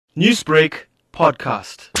Newsbreak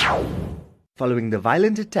podcast. Following the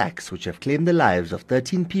violent attacks which have claimed the lives of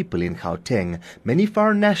 13 people in Gauteng, many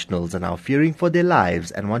foreign nationals are now fearing for their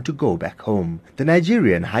lives and want to go back home. The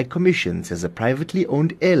Nigerian High Commission says a privately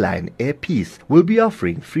owned airline, Air Peace, will be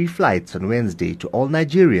offering free flights on Wednesday to all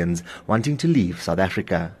Nigerians wanting to leave South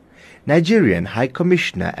Africa. Nigerian High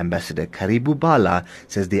Commissioner Ambassador Karibu Bala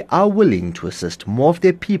says they are willing to assist more of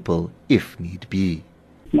their people if need be.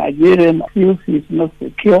 Nigerian feels he's not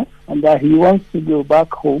secure and that he wants to go back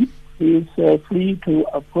home. He is free to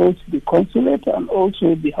approach the consulate and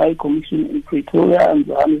also the High Commission in Pretoria and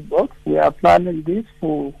Johannesburg. We are planning this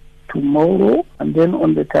for tomorrow and then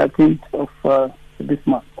on the 13th of this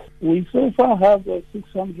month. We so far have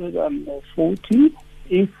 640.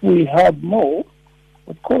 If we have more,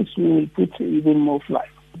 of course we will put even more flights.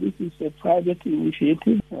 This is a private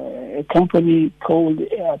initiative. A company called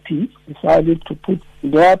Air Peace decided to put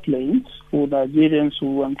their planes for Nigerians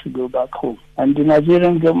who want to go back home. And the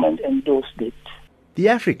Nigerian government endorsed it. The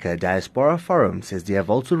African Diaspora Forum says they have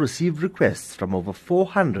also received requests from over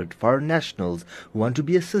 400 foreign nationals who want to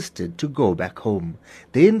be assisted to go back home.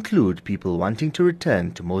 They include people wanting to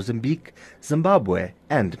return to Mozambique, Zimbabwe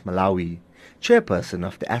and Malawi. Chairperson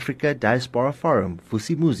of the African Diaspora Forum,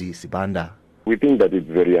 Vusimuzi Sibanda. We think that it's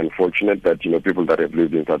very unfortunate that, people that have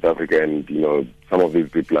lived in South Africa and, some of these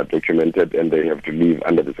people are documented and they have to leave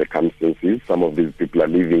under the circumstances. Some of these people are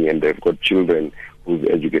leaving and they've got children whose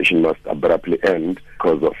education must abruptly end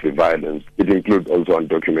because of the violence. It includes also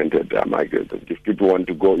undocumented migrants. If people want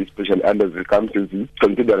to go, especially under the circumstances,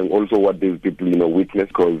 considering also what these people, witness,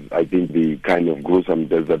 because I think the kind of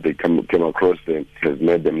gruesomeness that they came across them has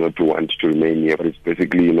made them not to want to remain here. But it's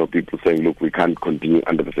basically, people saying, look, we can't continue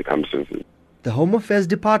under the circumstances. The Home Affairs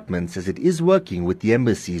Department says it is working with the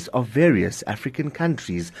embassies of various African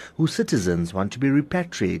countries whose citizens want to be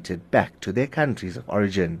repatriated back to their countries of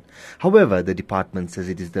origin. However, the department says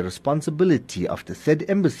it is the responsibility of the said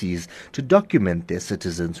embassies to document their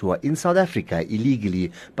citizens who are in South Africa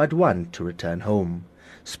illegally but want to return home.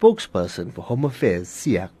 Spokesperson for Home Affairs,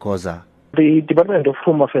 Sia Koza. The Department of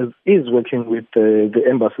Home Affairs is working with the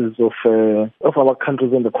embassies of our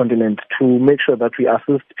countries on the continent to make sure that we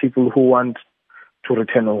assist people who want to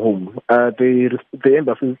return home. The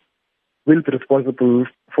embassies will be responsible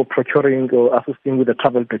for procuring or assisting with the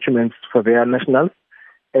travel documents for their nationals,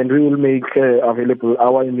 and we will make available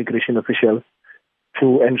our immigration officials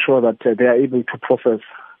to ensure that they are able to process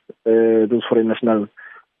those foreign nationals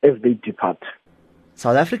as they depart.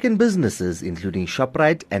 South African businesses, including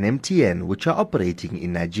Shoprite and MTN, which are operating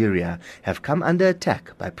in Nigeria, have come under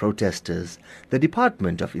attack by protesters. The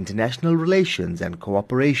Department of International Relations and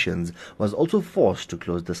Cooperations was also forced to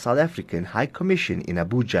close the South African High Commission in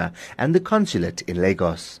Abuja and the consulate in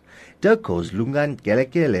Lagos. DIRCO's Lungan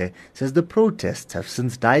Gelekele says the protests have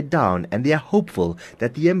since died down and they are hopeful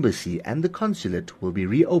that the embassy and the consulate will be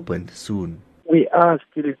reopened soon. We are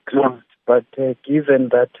still closed, but given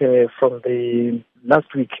that from the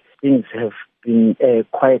last week things have been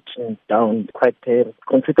quieting down, quite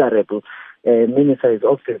considerable. Minister is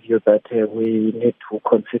of the view that we need to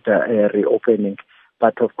consider reopening.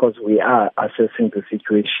 But of course, we are assessing the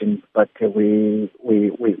situation. But we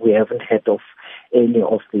haven't heard of any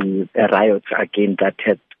of the riots again that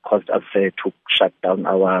had caused us to shut down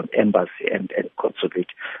our embassy and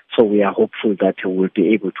consulate. So we are hopeful that we will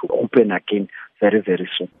be able to open again very, very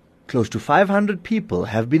soon. Close to 500 people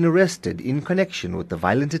have been arrested in connection with the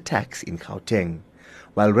violent attacks in Gauteng.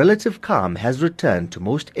 While relative calm has returned to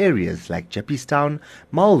most areas like Jeppestown,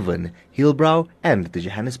 Malvern, Hillbrow and the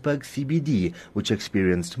Johannesburg CBD, which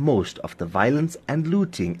experienced most of the violence and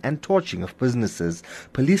looting and torching of businesses,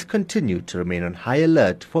 police continue to remain on high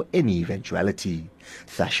alert for any eventuality.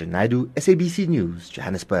 Sashin Naidoo, SABC News,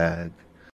 Johannesburg.